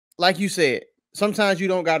like you said, sometimes you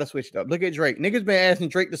don't gotta switch it up. Look at Drake. Niggas been asking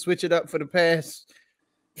Drake to switch it up for the past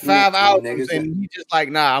 5 albums, and he just like,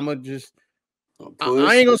 nah, I'm gonna just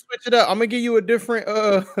I ain't gonna switch it up. I'm gonna give you a different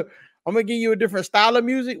I'm gonna give you a different style of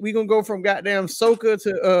music. We gonna go from goddamn soca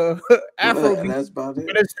to Afro beat, that's about it.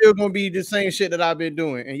 but it's still gonna be the same shit that I've been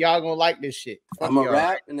doing, and y'all gonna like this shit. I'm gonna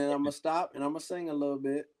rap and then I'm gonna stop and I'm gonna sing a little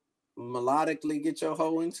bit, melodically get your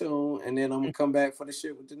hoe in tune, and then I'm gonna come back for the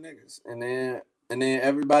shit with the niggas, and then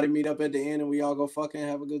everybody meet up at the end and we all go fucking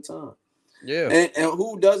have a good time. Yeah, and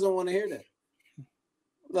who doesn't want to hear that?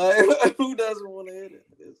 Like, who doesn't want to hear that?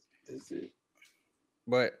 That's it.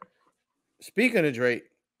 But speaking of Drake,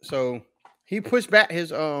 so he pushed back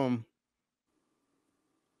his what's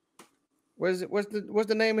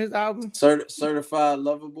the name of his album? Certified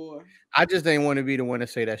Lover Boy. I just didn't want to be the one to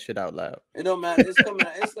say that shit out loud. It don't matter. It's coming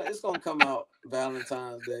out. It's gonna come out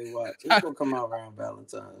Valentine's Day. Watch. It's gonna come out around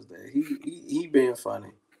Valentine's Day. He being funny.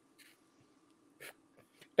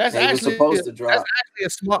 That's actually supposed to drop. That's actually a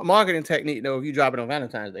smart marketing technique, though. If you drop it on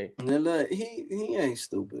Valentine's Day, and then look, he ain't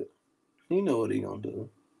stupid. He know what he gonna do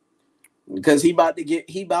because he about to get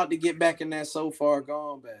back in that So Far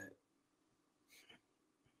Gone bag.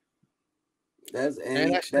 Hey,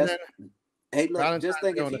 look, Valentine's just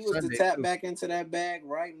think if he was to tap back into that bag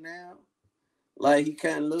right now, like he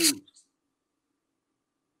can't lose.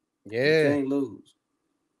 Yeah, he can't lose.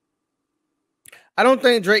 I don't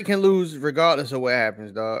think Drake can lose regardless of what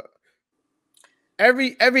happens, dog.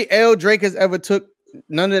 Every L Drake has ever took,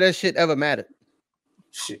 none of that shit ever mattered.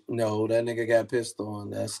 Shit, no, that nigga got pissed on.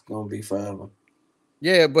 That's gonna be forever.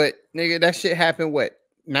 Yeah, but nigga, that shit happened what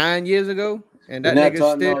 9 years ago, and that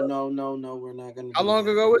nigga still. No, we're not gonna. How long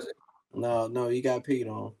ago was it? No, you got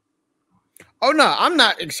peed on. Oh no, I'm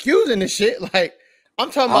not excusing the shit. Like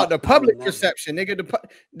I'm talking about the public perception, nigga.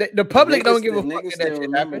 The public don't give a fuck that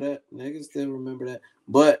shit happened. Niggas still remember that.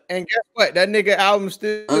 But and guess what? That nigga album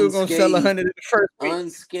still gonna sell 100 in the first week.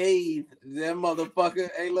 Unscathed. That motherfucker.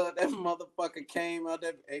 Hey, look, that motherfucker came out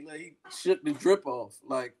there. Hey, look, he shook the drip off.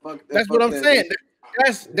 Like fuck. That's what I'm saying.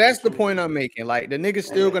 That's the point I'm making. Like the nigga's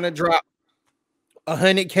still gonna drop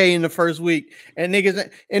 100K in the first week, and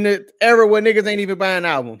niggas in the era where niggas ain't even buying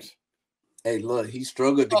albums. Hey, look, he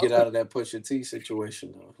struggled to get out of that Pusha T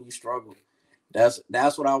situation, though. He struggled. That's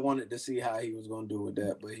what I wanted to see how he was gonna do with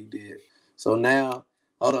that, but he did. So now,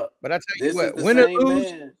 hold up. But I tell you what, win or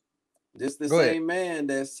lose, this the same man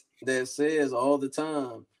that says all the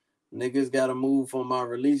time, niggas gotta move for my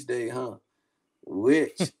release date, huh?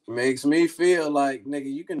 Which makes me feel like,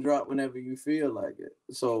 nigga, you can drop whenever you feel like it.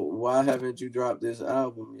 So why haven't you dropped this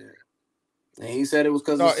album yet? And he said it was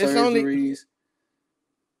because of surgeries.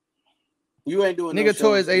 You ain't doing nigga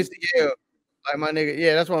tore his ACL. Like my nigga,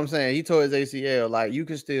 yeah, that's what I'm saying. He tore his ACL. Like you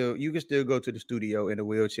can still go to the studio in a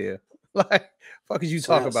wheelchair. Like fuck is you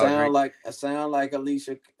talk about? Sound like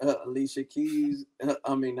Alicia Keys.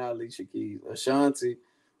 I mean not Alicia Keys. Ashanti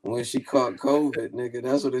when she caught COVID, nigga.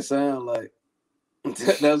 That's what it sound like.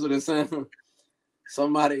 That's what it sound.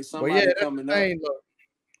 Somebody coming up. Look.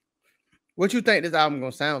 What you think this album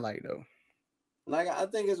gonna sound like though? Like I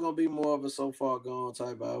think it's gonna be more of a So Far Gone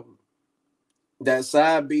type album. That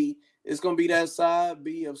side B, it's gonna be that side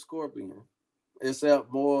B of Scorpion,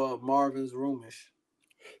 except more Marvin's Roomish.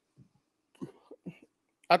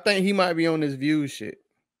 I think he might be on this View shit.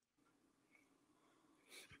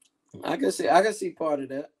 I can see part of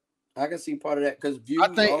that. I can see part of that because View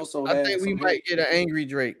also. I think we might get an angry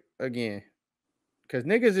Drake again. Cause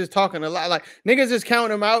niggas is talking a lot. Like niggas is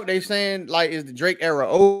counting him out. They saying like, is the Drake era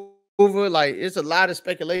over? Like it's a lot of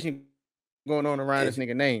speculation going on around this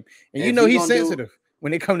nigga name, and you know he's sensitive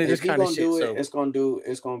when it comes to this kind of shit. So it's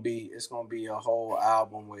gonna be a whole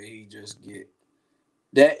album where he just get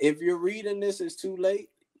that. If you're reading this, it's too late.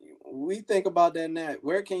 We think about that now.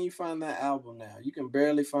 Where can you find that album now? You can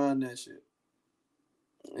barely find that shit.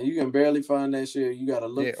 You can barely find that shit. You gotta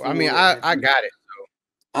look. Yeah, I mean, I got it. So.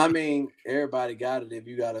 I mean, everybody got it if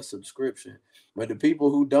you got a subscription. But the people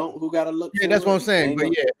who don't, who gotta look. Yeah, that's what I'm saying. But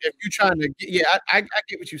yeah, if you're trying to, I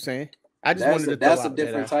get what you're saying. I just wanted to. That's a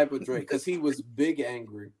different type of Drake because he was big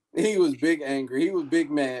angry. He was big angry. He was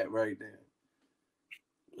big mad right there.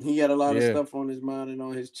 He had a lot of stuff on his mind and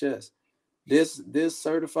on his chest. This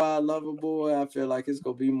Certified Lover Boy, I feel like it's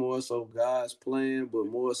gonna be more so God's plan, but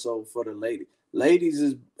more so for the lady. Ladies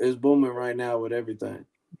is booming right now with everything.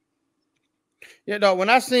 Yeah, dog.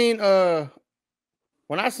 When I seen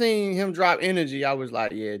him drop Energy, I was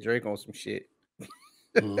like, yeah, Drake on some shit.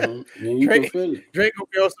 Mm-hmm. Drake gonna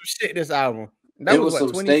be on some shit this album. That was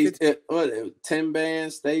some 10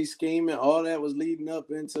 bands, Stay Scheming, all that was leading up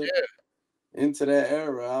into that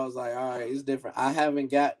era. I was like, all right, it's different. I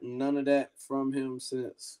haven't got none of that from him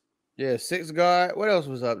since Yeah, Six God. What else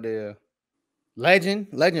was up there? Legend,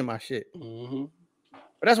 my shit. Mm-hmm.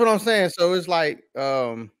 But that's what I'm saying. So it's like,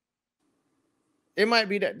 it might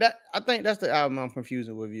be that I think that's the album I'm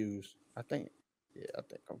confusing with Views. I think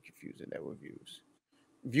I'm confusing that with Views.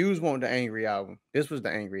 Views want the angry album. This was the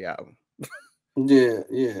angry album. Yeah.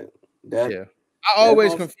 I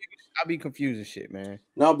always confuse. I be confusing shit, man.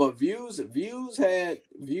 No, but views had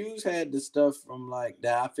the stuff from like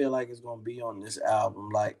that. I feel like it's gonna be on this album,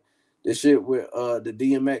 like the shit with the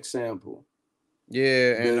DMX sample.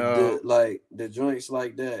 Yeah, and like the joints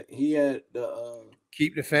like that. He had the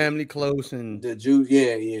Keep the Family Close and the juice.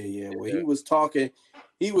 Yeah. Where he was talking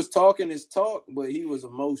his talk, but he was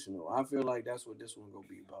emotional. I feel like that's what this one gonna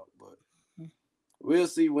be about. But we'll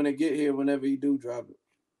see when it get here. Whenever he do drop it.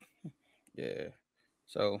 Yeah.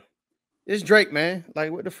 So it's Drake, man.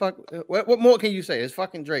 Like, what the fuck? What more can you say? It's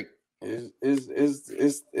fucking Drake. It's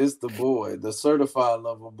the boy, the certified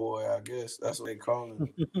lover boy. I guess that's what they call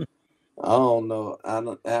him. I don't know.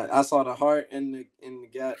 I saw the heart in the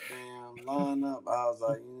goddamn lineup. I was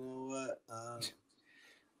like, you know what?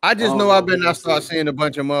 I just know I better not start seeing a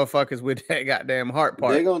bunch of motherfuckers with that goddamn heart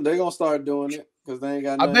part. They gonna start doing it because they ain't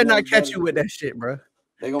got. I better not catch you with that shit, bro.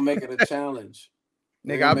 They gonna make it a challenge.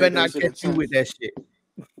 Nigga, I better not catch you with that shit.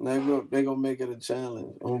 They gonna make it a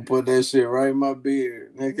challenge. I'm gonna put that shit right in my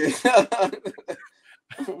beard, nigga.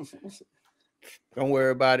 Don't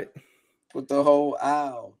worry about it. Put the whole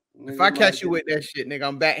owl. Nigga, if I catch you with that shit, nigga,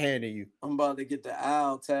 I'm backhanding you. I'm about to get the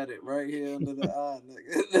owl tatted right here under the eye,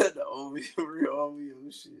 nigga. The OVO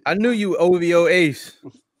shit. I knew you OVO ace.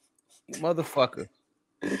 Motherfucker.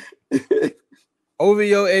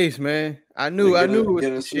 OVO ace, man. I knew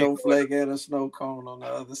get a snowflake and a snow cone on the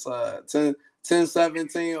other side.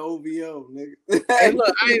 10-17 OVO, nigga. Hey,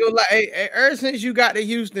 look, I ain't gonna lie. Hey, ever since you got to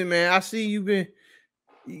Houston, man, I see you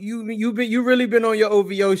really been on your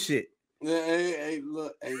OVO shit. Hey,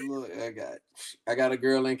 look, I got a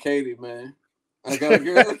girl in Katy, man. I got a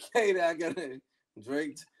girl in Katy. I got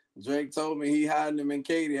Drake told me he hiding him in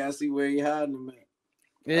Katy. I see where he hiding him at.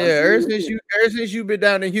 Yeah, ever since you been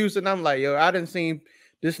down in Houston, I'm like, yo, I done seen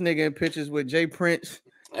this nigga in pictures with Jay Prince.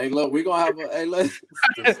 Hey, look, we gonna have a. Hey, look.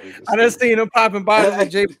 I done seen him popping bottles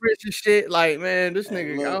with Jay Prince and shit. Like, man, this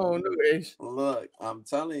nigga, I don't know. Look, I'm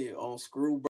telling you, on Screw.